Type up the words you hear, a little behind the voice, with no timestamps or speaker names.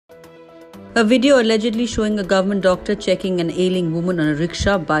A video allegedly showing a government doctor checking an ailing woman on a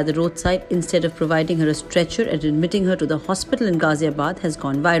rickshaw by the roadside instead of providing her a stretcher and admitting her to the hospital in Ghaziabad has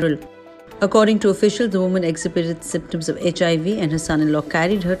gone viral. According to officials, the woman exhibited symptoms of HIV and her son-in-law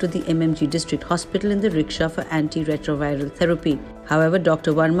carried her to the MMG District Hospital in the rickshaw for anti-retroviral therapy. However,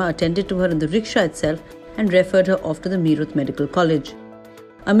 Dr. Verma attended to her in the rickshaw itself and referred her off to the Meerut Medical College.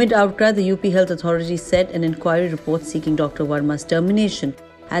 Amid outcry, the UP Health Authority said an inquiry report seeking Dr. Verma's termination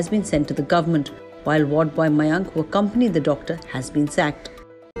has been sent to the government, while ward boy Mayank, who accompanied the doctor, has been sacked.